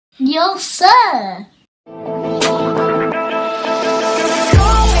Yes, sir.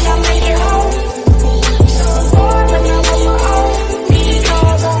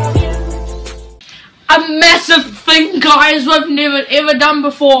 A massive thing, guys, we've never ever done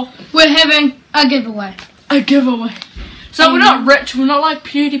before. We're having a giveaway. A giveaway. So we're not rich, we're not like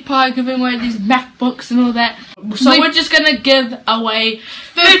PewDiePie giving away these MacBooks and all that. So we're just gonna give away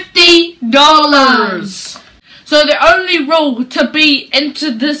 $50. So the only rule to be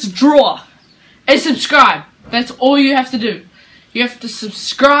into this draw is subscribe. That's all you have to do. You have to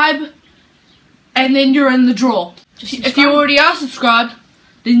subscribe and then you're in the draw. If you already are subscribed,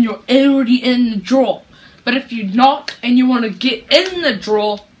 then you're already in the draw. But if you're not and you want to get in the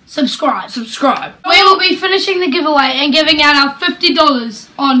draw, subscribe. We will be finishing the giveaway and giving out our $50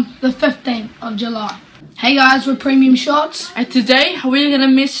 on the 15th of July. Hey guys, we're Premium Shots. And today we're going to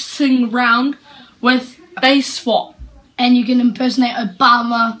messing around with face swap. And you can impersonate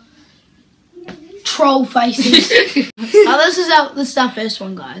Obama troll faces. Now this is our first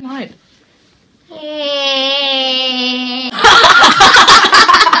one, guys. Right.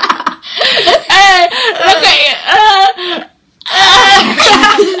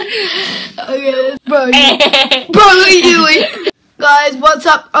 Okay, bro, what are you doing? Guys, what's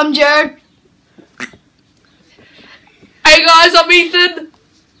up? I'm Jared. Hey guys, I'm Ethan.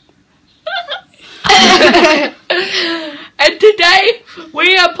 And today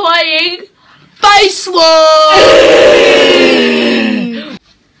we are playing Face Swap.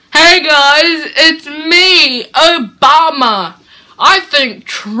 Hey guys, it's me, Obama. I think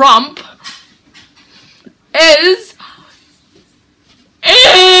Trump is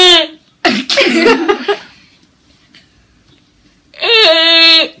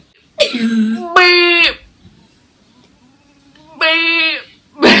beep.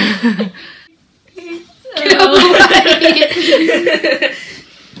 Get out of the way.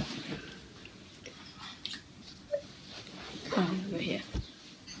 Over here.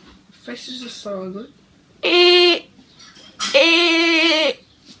 Faces are so ugly.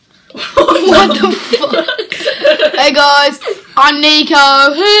 What the fuck? Hey guys, I'm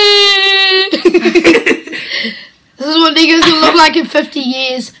Nico. This is what Nico's gonna look like in 50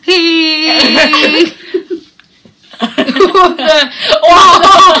 years.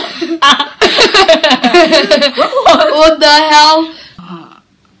 What the hell?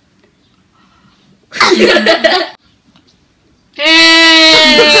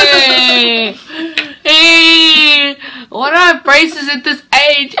 What are braces at this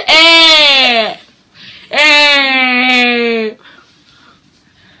age?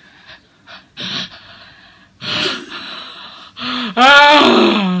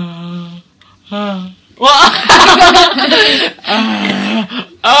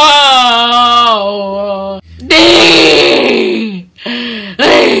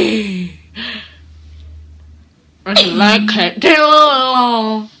 Like it.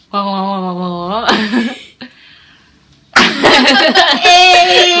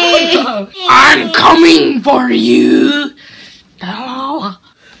 I'm coming for you.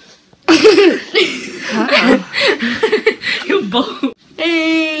 You both.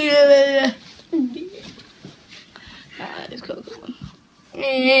 Let's go.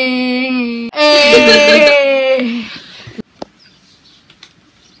 8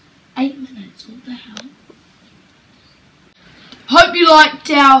 minutes, what the hell? Hope you liked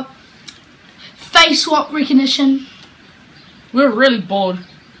our face swap recognition. We're really bored.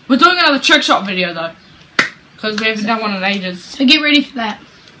 We're doing another trick shot video though, because we haven't done one in ages. So get ready for that.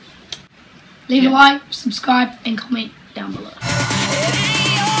 Leave a like, subscribe, and comment down below.